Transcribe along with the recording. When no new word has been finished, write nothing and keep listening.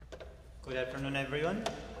Good afternoon, everyone.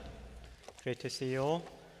 Great to see you all.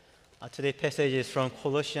 Today's passage is from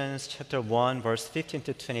Colossians chapter 1, verse 15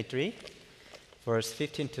 to 23. Verse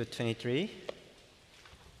 15 to 23.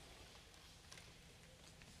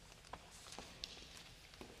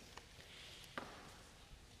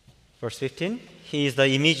 Verse 15, He is the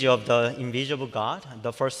image of the invisible God,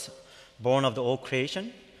 the firstborn of the all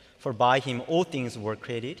creation. For by Him all things were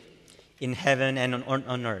created, in heaven and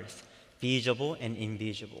on earth, visible and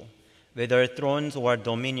invisible. Whether thrones or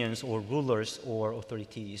dominions or rulers or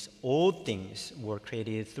authorities, all things were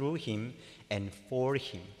created through Him and for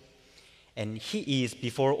Him. And He is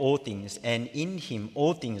before all things, and in Him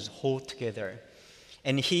all things hold together.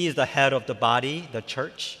 And He is the head of the body, the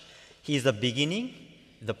church. He is the beginning,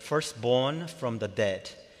 the firstborn from the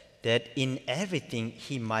dead, that in everything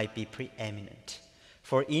He might be preeminent.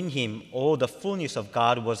 For in Him all the fullness of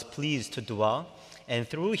God was pleased to dwell, and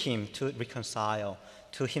through Him to reconcile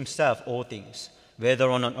to Himself all things, whether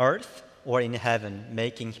on earth or in heaven,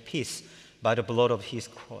 making peace by the blood of His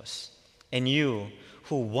cross. And you,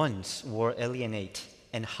 who once were alienate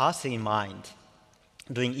and hostile in mind,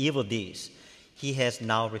 doing evil deeds, He has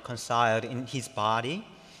now reconciled in His body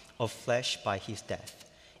of flesh by His death,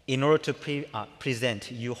 in order to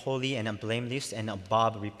present you holy and blameless and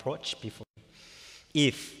above reproach before Him.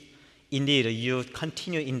 If indeed you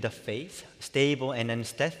continue in the faith, stable and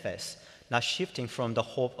steadfast, not shifting from the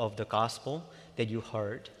hope of the gospel that you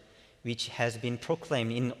heard, which has been proclaimed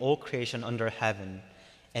in all creation under heaven,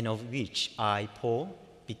 and of which I, Paul,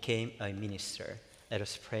 became a minister. Let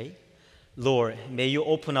us pray. Lord, may you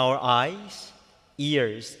open our eyes,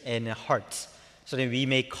 ears, and hearts, so that we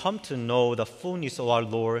may come to know the fullness of our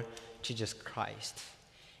Lord Jesus Christ,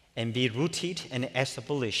 and be rooted and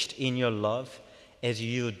established in your love as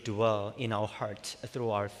you dwell in our hearts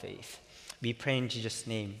through our faith. We pray in Jesus'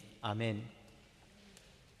 name. Amen.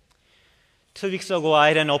 2 weeks ago, I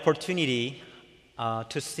had an opportunity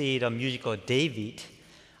to see the musical David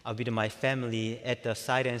with my family at the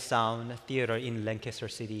Sight and Sound Theater in Lancaster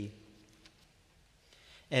City.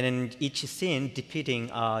 And in each scene depicting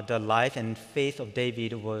the life and faith of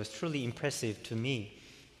David was truly impressive to me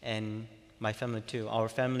and my family too. Our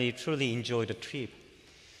family truly enjoyed the trip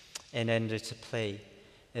and then just play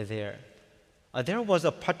there. There was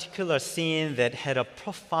a particular scene that had a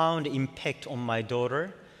profound impact on my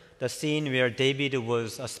daughter, the scene where David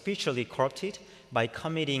was spiritually corrupted by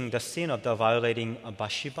committing the sin of the violating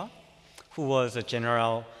Bathsheba, who was a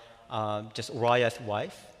general, just Uriah's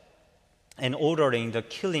wife, and ordering the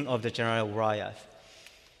killing of the general Uriah.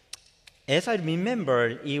 As I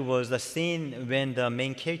remember, it was the scene when the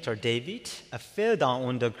main character, David, fell down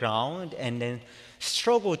on the ground and then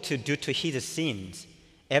struggled due to his sins.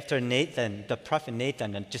 After Nathan, the prophet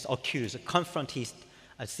Nathan, just confront his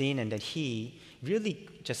sin, and that he really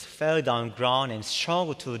just fell down ground and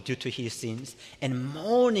struggled due to his sins, and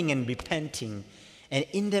mourning and repenting. And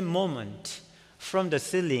in that moment, from the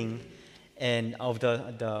ceiling and of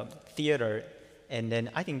the theater, and then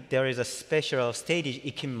I think there is a special stage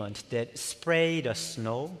equipment that sprayed the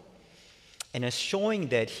snow, and showing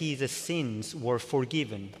that his sins were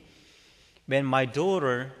forgiven. When my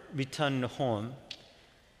daughter returned home,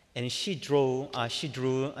 and she drew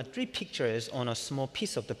 3 pictures on a small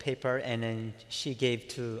piece of the paper, and then she gave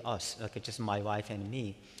to us, like just my wife and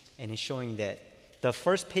me, and showing that the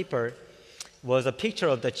first paper was a picture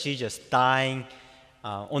of the Jesus dying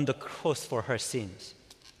on the cross for her sins.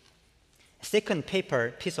 Second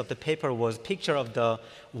piece of the paper was a picture of the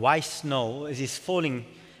white snow is falling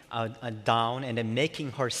down and then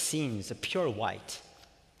making her sins pure white.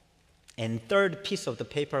 And third piece of the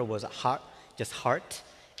paper was a heart.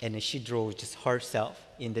 And she drew just herself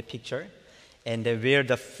in the picture, and where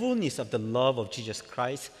the fullness of the love of Jesus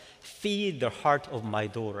Christ filled the heart of my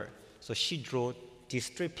daughter. So she drew these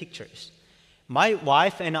 3 pictures. My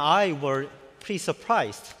wife and I were pretty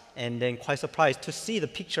surprised, and then quite surprised to see the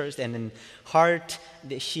pictures and then heart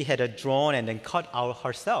that she had drawn and then cut out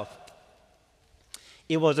herself.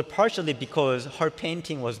 It was partially because her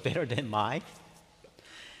painting was better than mine,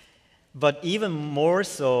 but even more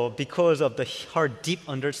so because of her deep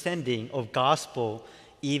understanding of gospel,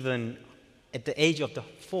 even at the age of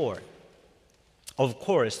 4. Of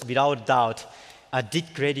course, without doubt, a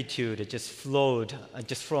deep gratitude just flowed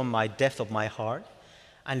just from my depth of my heart.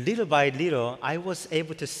 And little by little, I was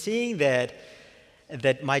able to see that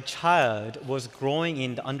my child was growing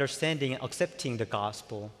in the understanding and accepting the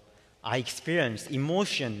gospel. I experienced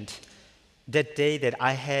emotions that day that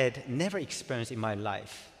I had never experienced in my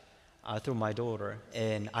life. Through my daughter,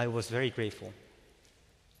 and I was very grateful.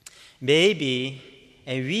 Maybe,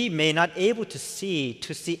 and we may not able to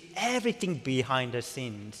see everything behind the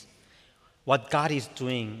scenes, what God is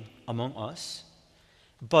doing among us,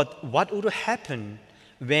 but what would happen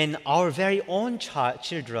when our very own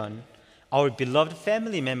children, our beloved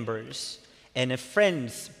family members, and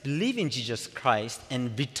friends believe in Jesus Christ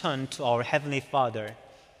and return to our Heavenly Father?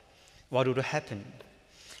 What would happen?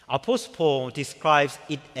 Apostle Paul describes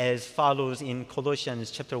it as follows in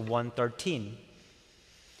Colossians chapter 1:13.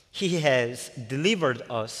 He has delivered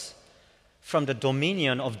us from the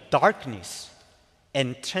dominion of darkness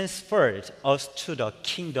and transferred us to the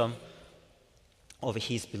kingdom of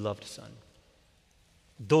his beloved Son.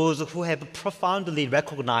 Those who have profoundly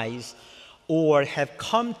recognized or have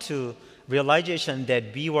come to realization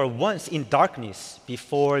that we were once in darkness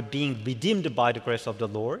before being redeemed by the grace of the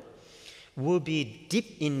Lord will be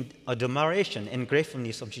deep in admiration and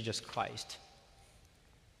gratefulness of Jesus Christ,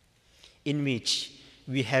 in which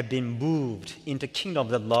we have been moved into kingdom of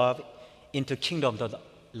the love, into kingdom of the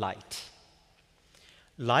light.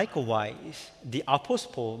 Likewise, the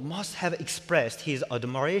Apostle Paul must have expressed his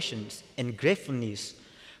admirations and gratefulness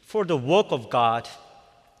for the work of God,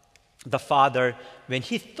 the Father, when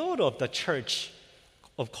he thought of the church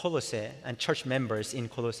of Colossae and church members in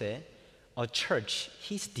Colossae, a church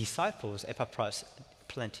his disciples, Epaphras,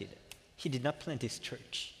 planted. He did not plant this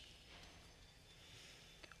church.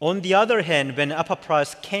 On the other hand, when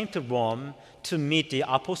Epaphras came to Rome to meet the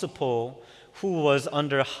Apostle Paul, who was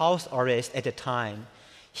under house arrest at the time,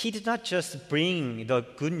 he did not just bring the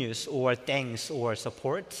good news or thanks or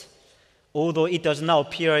support. Although it does not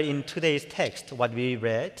appear in today's text, what we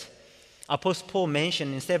read, Apostle Paul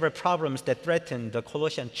mentioned several problems that threatened the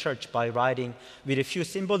Colossian church by writing with a few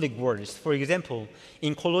symbolic words. For example,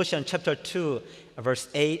 in Colossians chapter 2, verse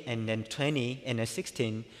 8 and then 20 and then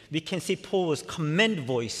 16, we can see Paul's command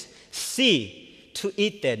voice, "See to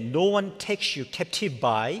it that no one takes you captive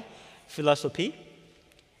by philosophy,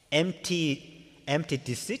 empty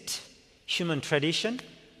deceit, human tradition,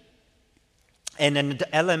 and then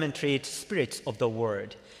the elementary spirits of the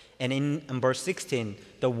world." And in verse 16,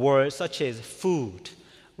 the words such as food,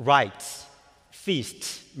 rites,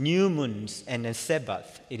 feasts, new moons, and then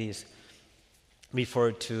Sabbath, it is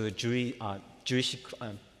referred to Jewish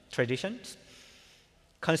traditions.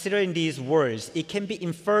 Considering these words, it can be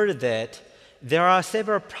inferred that there are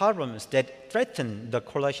several problems that threaten the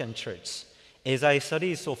Colossian church. As I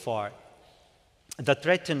studied so far, the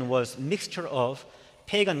threat was mixture of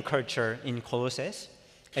pagan culture in Colossae.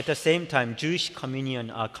 At the same time, Jewish community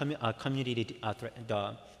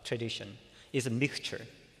the tradition is a mixture.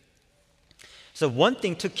 So one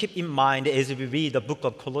thing to keep in mind as we read the book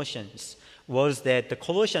of Colossians was that the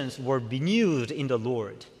Colossians were renewed in the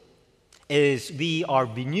Lord. As we are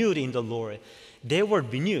renewed in the Lord, they were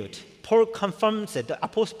renewed. Paul confirms it. The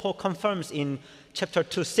Apostle Paul confirms in chapter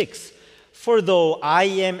 2:6. "For though I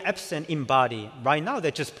am absent in body," right now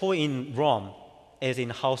they're just Paul in Rome as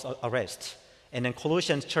in house arrest. And then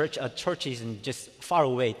Colossians church is just far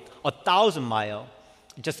away, 1,000 miles,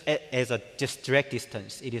 just as a just direct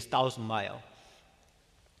distance. It is 1,000 miles.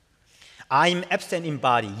 "I am absent in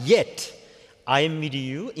body, yet I am with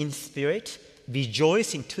you in spirit,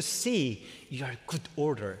 rejoicing to see your good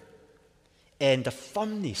order and the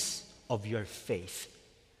firmness of your faith."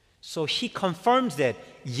 So he confirms that,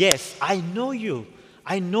 yes, I know you.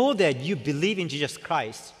 I know that you believe in Jesus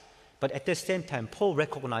Christ. But at the same time, Paul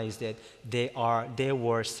recognized that they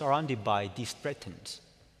were surrounded by these threats.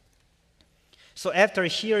 So after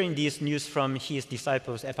hearing this news from his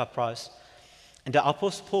disciples, Epaphras, and the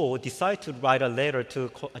Apostle Paul decided to write a letter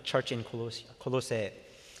to a church in Colossae.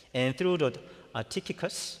 And through the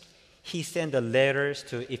Tychicus, he sent the letters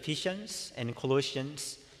to Ephesians and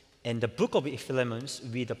Colossians and the book of Philemon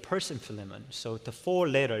with the person Philemon. So the 4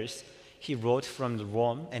 letters he wrote from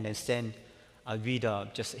Rome and then sent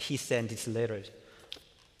he sent these letters.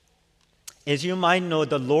 As you might know,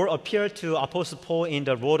 the Lord appeared to Apostle Paul in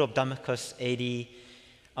the road of Damascus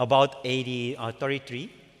about AD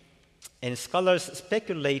 33. And scholars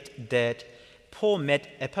speculate that Paul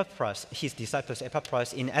met Epaphras, his disciples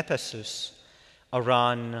Epaphras, in Ephesus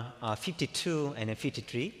around 52 and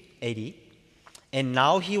 53 AD. And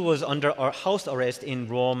now he was under house arrest in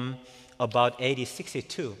Rome about AD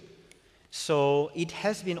 62. So it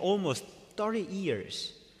has been almost 30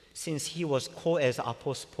 years since he was called as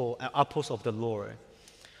apostle of the Lord.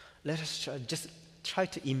 Let us just try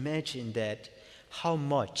to imagine that how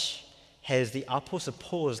much has the Apostle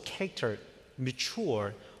Paul's character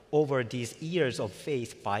matured over these years of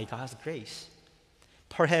faith by God's grace.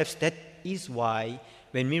 Perhaps that is why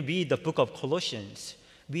when we read the book of Colossians,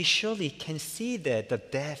 we surely can see that the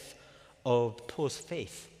depth of Paul's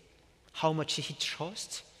faith, how much he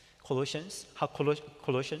trusts Colossians,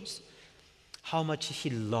 how much he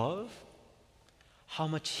loved how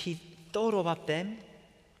much he thought about them.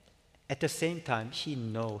 At the same time,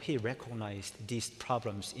 he recognized these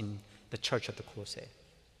problems in the church of the Colossae.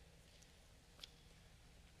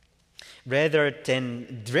 Rather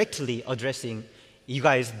than directly addressing, you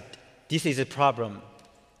guys, this is a problem,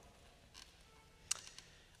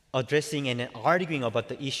 addressing and arguing about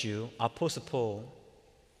the issue, Apostle Paul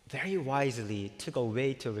very wisely took a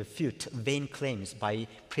way to refute vain claims by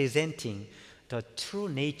presenting the true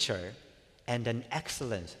nature and an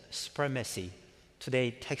excellent supremacy.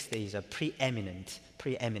 Today's text is a preeminence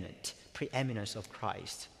of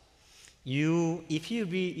Christ. If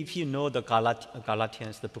you know the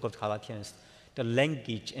Galatians, the book of Galatians, the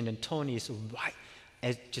language and the tone is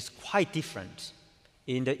just quite different.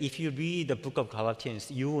 If you read the book of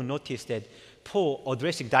Galatians, you will notice that Paul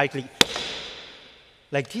addressing directly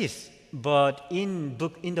like this, but in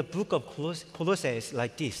the book of Colossae,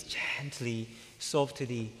 like this, gently,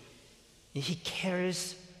 softly. He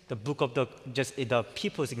cares the book of the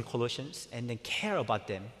people in Colossians and then care about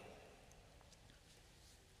them.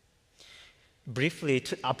 Briefly,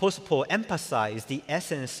 Apostle Paul emphasized the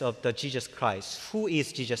essence of the Jesus Christ. Who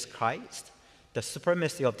is Jesus Christ? The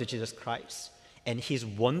supremacy of the Jesus Christ and his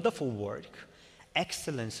wonderful work,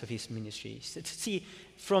 excellence of his ministry. So to see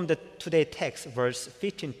from the today text, verse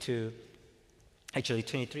 15 to actually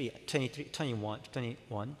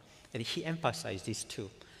 21, that he emphasized these two,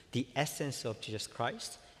 the essence of Jesus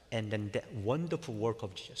Christ and then the wonderful work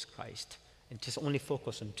of Jesus Christ, and just only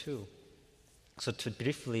focus on two. So to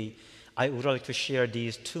briefly, I would like to share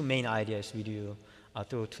these two main ideas with you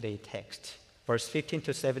through today's text. Verse 15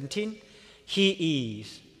 to 17, he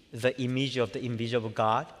is the image of the invisible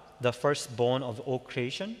God, the firstborn of all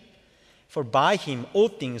creation. For by him all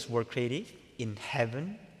things were created in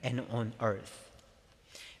heaven and on earth,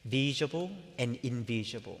 visible and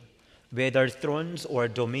invisible, whether thrones or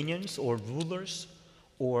dominions or rulers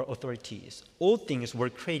or authorities. All things were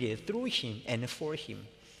created through him and for him.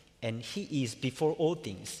 And he is before all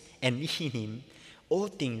things, and in him all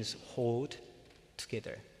things hold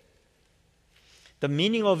together. The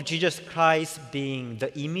meaning of Jesus Christ being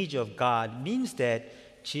the image of God means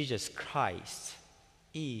that Jesus Christ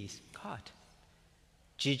is God.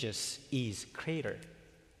 Jesus is Creator,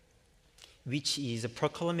 which is a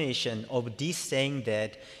proclamation of this saying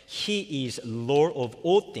that he is Lord of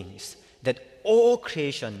all things, that all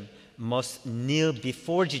creation must kneel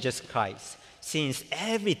before Jesus Christ, since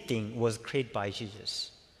everything was created by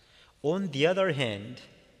Jesus. On the other hand,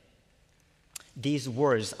 these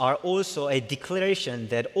words are also a declaration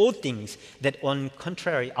that all things that are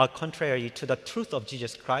contrary to the truth of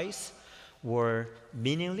Jesus Christ were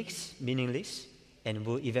meaningless, and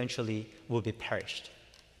will eventually be perished.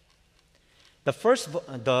 The phrase,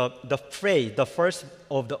 the first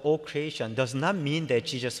of the all creation, does not mean that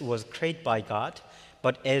Jesus was created by God,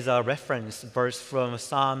 but as a reference verse from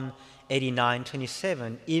Psalm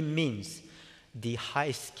 89:27, it means the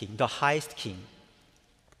highest king, the highest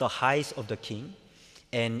of the king,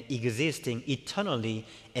 and existing eternally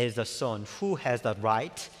as the son who has the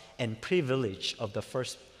right and privilege of the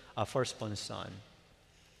firstborn son.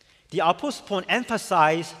 The Apostle Paul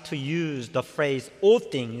emphasized to use the phrase all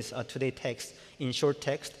things today's text in short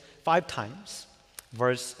text 5 times.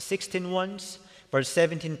 Verse 16 once, verse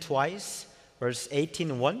 17 twice, verse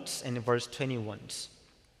 18 once, and verse 20 once.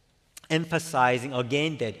 Emphasizing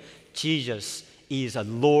again that Jesus is a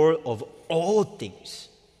Lord of all things.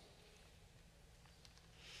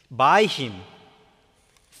 By him,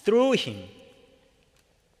 through him,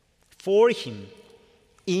 for him,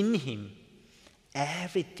 in him,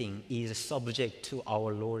 everything is subject to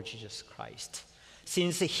our Lord Jesus Christ.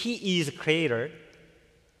 Since he is Creator,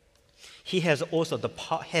 he has also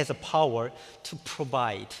has a power to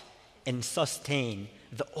provide and sustain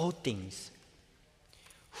the all things,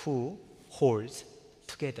 who holds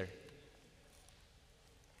together.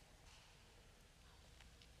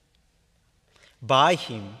 By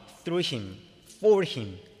him, through him, for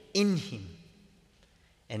him, in him.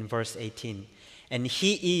 And verse 18, and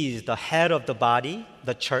he is the head of the body,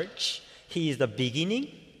 the church. He is the beginning,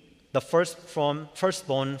 the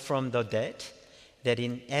firstborn from the dead, that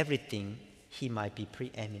in everything he might be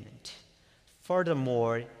preeminent.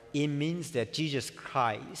 Furthermore, it means that Jesus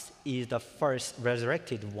Christ is the first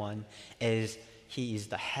resurrected one, as he is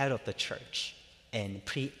the head of the church and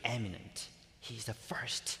preeminent. He is the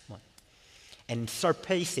first one. And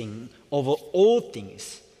surpassing over all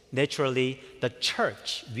things, naturally, the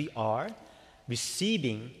church, we are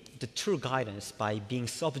receiving the true guidance by being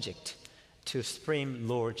subject to supreme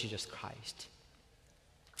Lord Jesus Christ.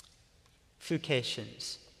 Few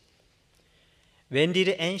questions. When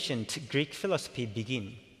did ancient Greek philosophy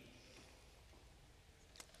begin?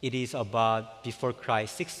 It is about before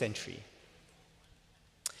Christ, 6th century.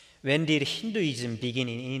 When did Hinduism begin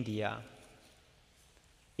in India?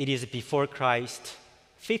 It is before Christ,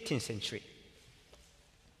 15th century.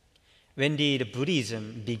 When did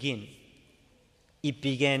Buddhism begin? It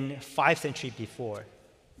began 5th century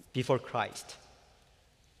before Christ.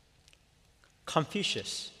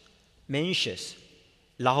 Confucius, Mencius,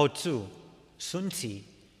 Lao Tzu, Sun Tzu,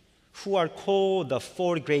 who are called the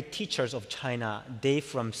 4 great teachers of China, date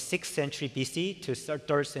from 6th century BC to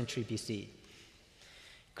 3rd century BC.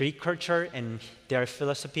 Greek culture and their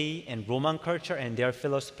philosophy, and Roman culture and their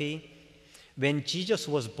philosophy. When Jesus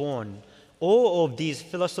was born, all of these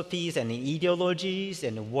philosophies and ideologies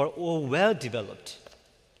were all well developed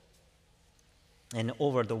and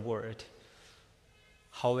over the world.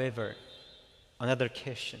 However, another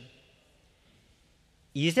question: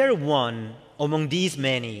 is there one among these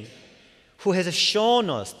many who has shown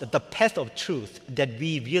us the path of truth that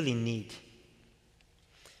we really need?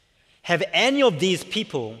 Have any of these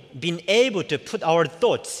people been able to put our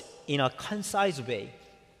thoughts in a concise way?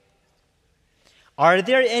 Are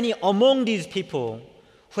there any among these people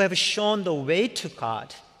who have shown the way to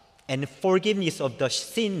God and forgiveness of the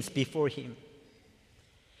sins before Him?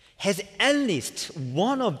 Has at least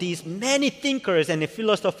one of these many thinkers and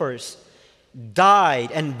philosophers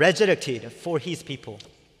died and resurrected for His people?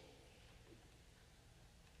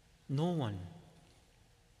 No one.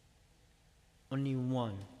 Only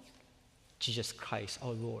one. Jesus Christ,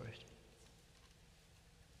 our Lord.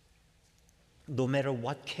 No matter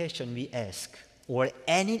what question we ask or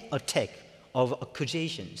any attack of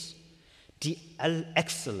accusations, the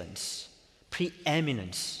excellence,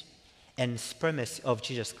 preeminence, and supremacy of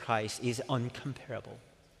Jesus Christ is incomparable.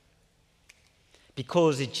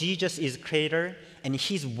 Because Jesus is Creator and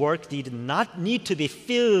His work did not need to be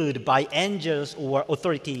filled by angels or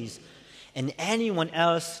authorities and anyone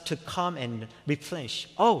else to come and replenish.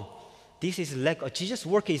 Oh, this is lack of Jesus'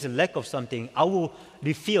 work is a lack of something. I will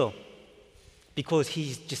refill because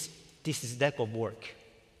this is lack of work.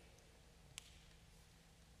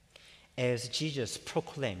 As Jesus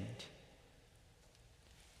proclaimed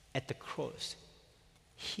at the cross,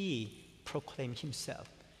 He proclaimed Himself,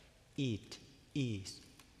 "It is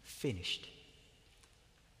finished."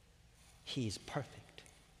 He is perfect.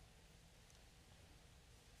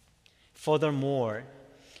 Furthermore,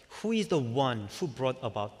 who is the one who brought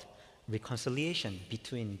about reconciliation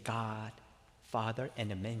between God, Father, and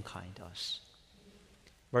mankind, us?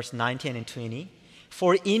 Verse 19 and 20,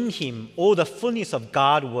 "For in Him all the fullness of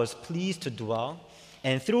God was pleased to dwell,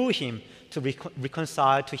 and through Him to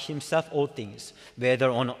reconcile to Himself all things, whether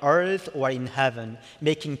on earth or in heaven,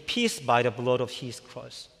 making peace by the blood of His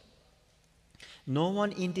cross." No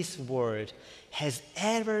one in this world has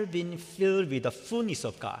ever been filled with the fullness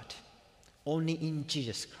of God. Only in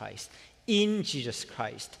Jesus Christ. In Jesus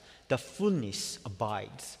Christ, the fullness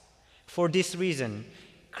abides. For this reason,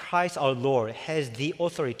 Christ our Lord has the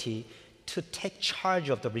authority to take charge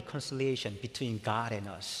of the reconciliation between God and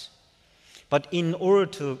us. But in order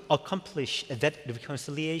to accomplish that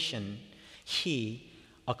reconciliation, He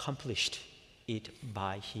accomplished it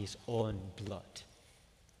by His own blood.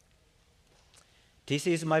 This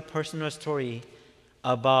is my personal story.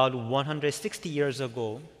 About 160 years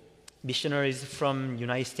ago, missionaries from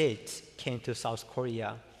United States came to South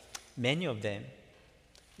Korea. Many of them,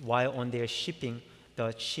 while on their shipping,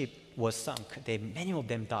 the ship was sunk. Many of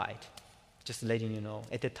them died. Just letting you know,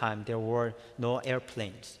 at the time there were no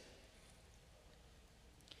airplanes.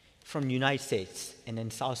 From United States and then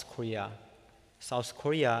South Korea. South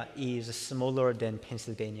Korea is smaller than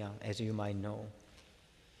Pennsylvania, as you might know.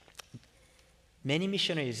 Many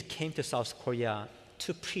missionaries came to South Korea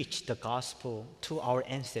to preach the gospel to our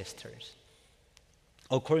ancestors.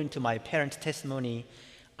 According to my parents' testimony,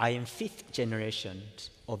 I am 5th generation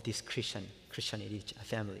of this Christianity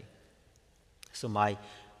family. So my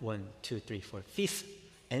 5th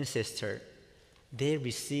ancestor, they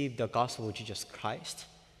received the gospel of Jesus Christ,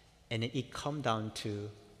 and it come down to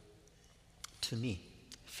me,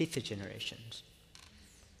 5th generation.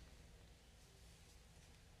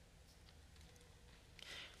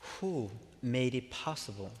 Who made it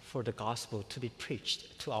possible for the gospel to be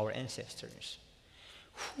preached to our ancestors?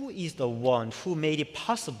 Who is the one who made it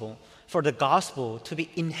possible for the gospel to be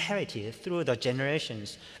inherited through the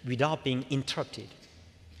generations without being interrupted?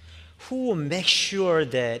 Who will make sure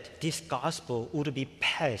that this gospel would be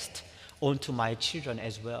passed on to my children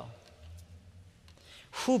as well?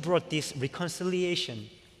 Who brought this reconciliation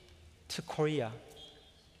to Korea?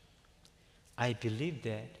 I believe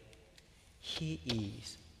that He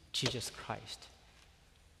is Jesus Christ.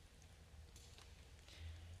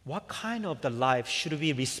 What kind of the life should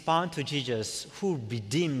we respond to Jesus who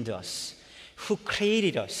redeemed us, who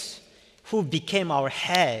created us, who became our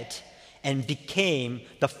head and became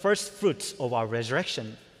the first fruits of our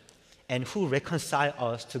resurrection, and who reconciled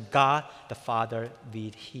us to God the Father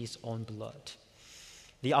with his own blood?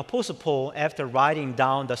 The Apostle Paul, after writing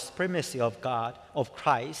down the supremacy of God, of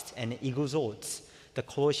Christ, and exhorts the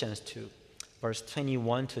Colossians 2, verse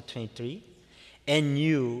 21 to 23, and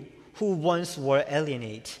you who once were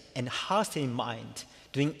alienate and hostile in mind,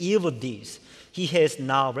 doing evil deeds, he has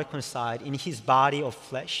now reconciled in his body of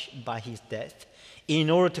flesh by his death, in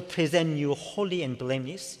order to present you holy and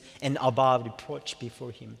blameless and above reproach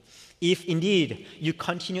before him. If indeed you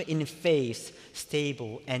continue in faith,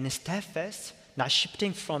 stable and steadfast, not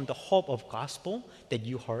shifting from the hope of gospel that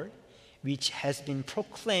you heard, which has been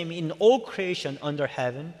proclaimed in all creation under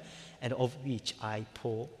heaven, and of which I,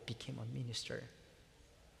 Paul, became a minister.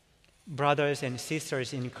 Brothers and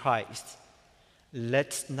sisters in Christ, let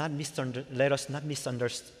us not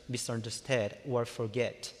misunderstand or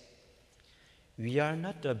forget. We are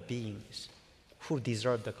not the beings who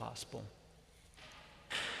deserve the gospel.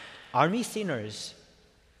 Are we sinners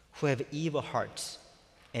who have evil hearts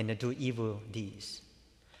and do evil deeds?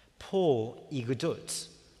 Paul exhorts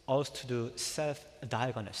us to do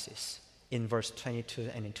self-diagnosis in verse 22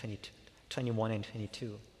 and 22, 21 and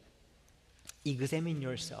 22. Examine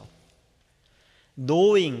yourself,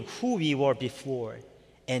 knowing who we were before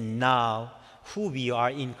and now who we are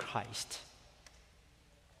in Christ.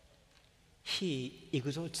 He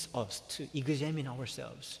exhorts us to examine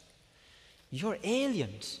ourselves. You're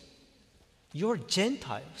aliens. You're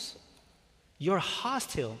Gentiles. You're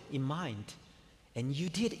hostile in mind. And you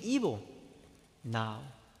did evil. Now,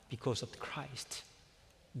 because of Christ,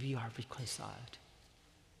 we are reconciled.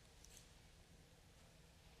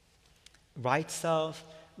 Right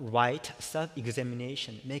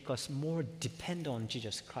self-examination make us more dependent on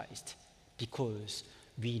Jesus Christ, because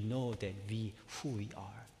we know that who we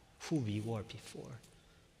are, who we were before.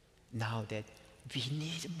 Now that we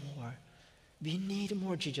need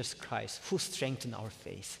more Jesus Christ who strengthened our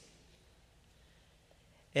faith.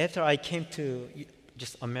 After I came to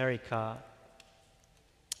just America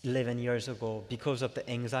 11 years ago, because of the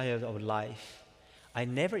anxiety of life, I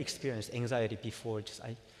never experienced anxiety before.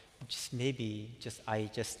 I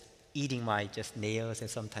eating my nails and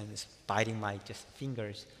sometimes biting my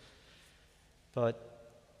fingers. But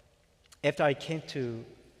after I came to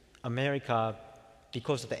America,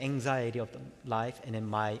 because of the anxiety of the life and then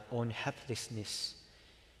my own helplessness,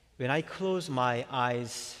 when I close my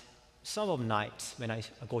eyes, some of nights when I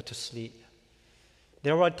go to sleep,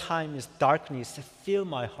 there are times darkness fill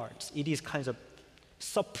my heart. It is kind of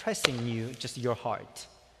suppressing your heart.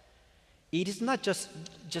 It is not just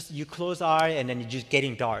you close eye and then it's just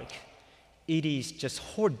getting dark. It is just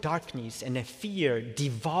whole darkness and then fear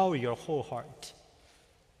devour your whole heart.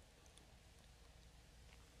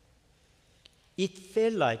 It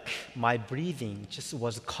felt like my breathing just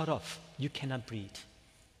was cut off. You cannot breathe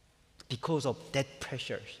because of that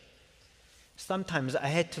pressure. Sometimes I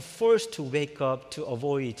had to force to wake up to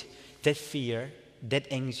avoid that fear, that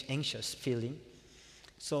anxious feeling.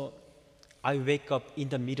 So I wake up in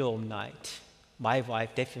the middle of night. My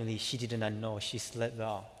wife definitely, she did not know. She slept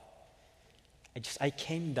well. I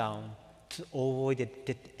came down to avoid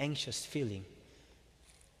that anxious feeling.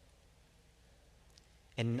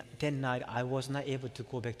 And that night, I was not able to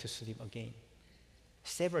go back to sleep again.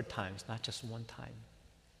 Several times, not just one time.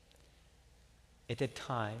 At that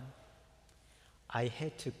time, I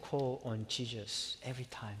had to call on Jesus every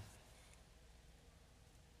time.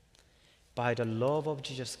 By the love of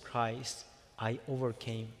Jesus Christ, I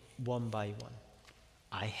overcame one by one.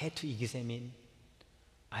 I had to examine.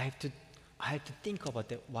 I had to think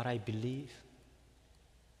about what I believe.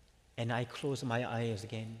 And I closed my eyes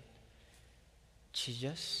again.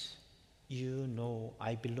 Jesus, you know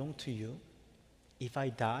I belong to you. If I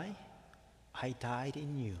die, I died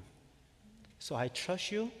in you. So I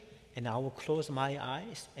trust you, and I will close my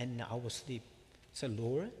eyes and I will sleep. So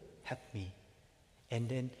Lord, help me. And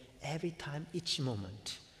then every time, each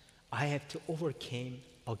moment, I have to overcome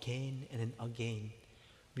again and then again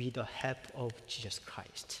with the help of Jesus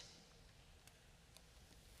Christ.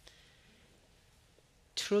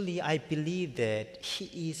 Truly, I believe that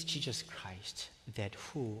He is Jesus Christ, that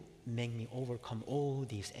who make me overcome all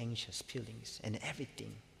these anxious feelings and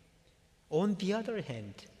everything. On the other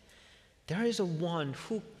hand, there is a one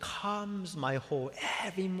who calms my heart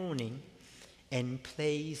every morning and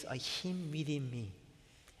plays a hymn within me.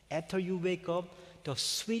 After you wake up, the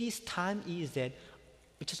sweetest time is that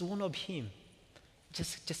just one of him.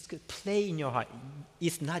 Just play in your heart.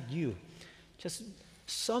 It's not you. Just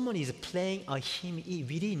someone is playing a hymn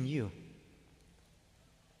within you.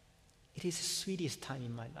 It is the sweetest time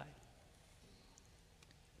in my life.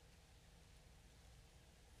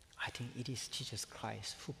 I think it is Jesus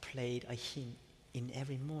Christ who played a hymn in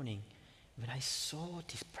every morning when I'm so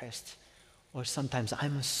depressed, or sometimes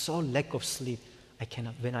I'm so lack of sleep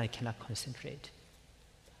when I cannot concentrate.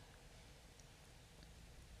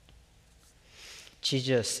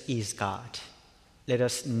 Jesus is God. Let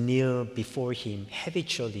us kneel before Him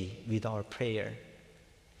habitually with our prayer.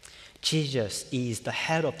 Jesus is the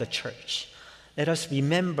head of the church. Let us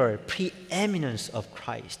remember preeminence of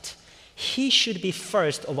Christ. He should be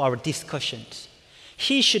first of our discussions.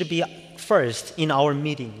 He should be first in our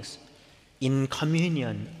meetings, in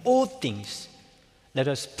communion, all things. Let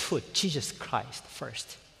us put Jesus Christ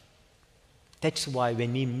first. That's why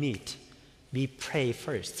when we meet, we pray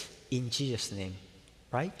first in Jesus' name,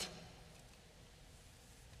 right?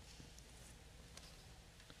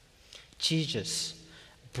 Jesus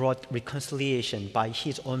brought reconciliation by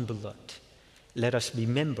His own blood. Let us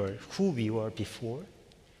remember who we were before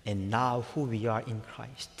and now who we are in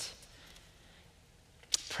Christ.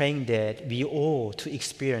 Praying that we all to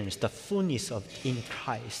experience the fullness of in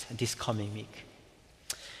Christ this coming week.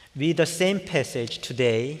 With the same passage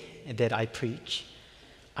today that I preach,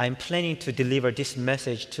 I'm planning to deliver this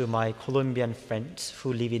message to my Colombian friends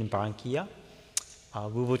who live in Barranquilla.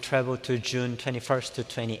 We will travel to June 21st to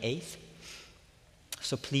 28th.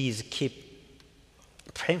 So please keep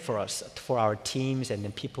praying for us, for our teams and the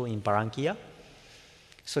people in Barranquilla,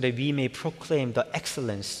 so that we may proclaim the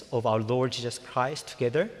excellence of our Lord Jesus Christ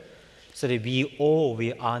together, so that we all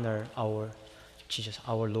will honor our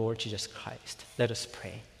Lord Jesus Christ. Let us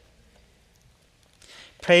pray.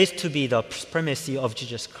 Praise to be the supremacy of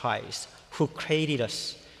Jesus Christ, who created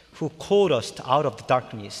us, who called us out of the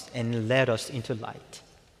darkness and led us into light,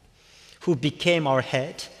 who became our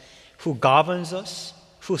head, who governs us,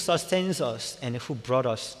 who sustains us, and who brought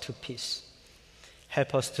us to peace.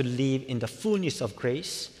 Help us to live in the fullness of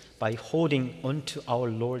grace by holding on to our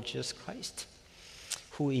Lord Jesus Christ,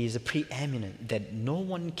 who is preeminent, that no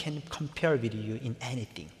one can compare with you in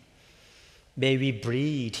anything. May we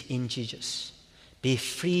breathe in Jesus, be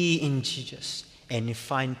free in Jesus, and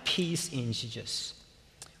find peace in Jesus.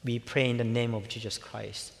 We pray in the name of Jesus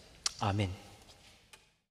Christ. Amen.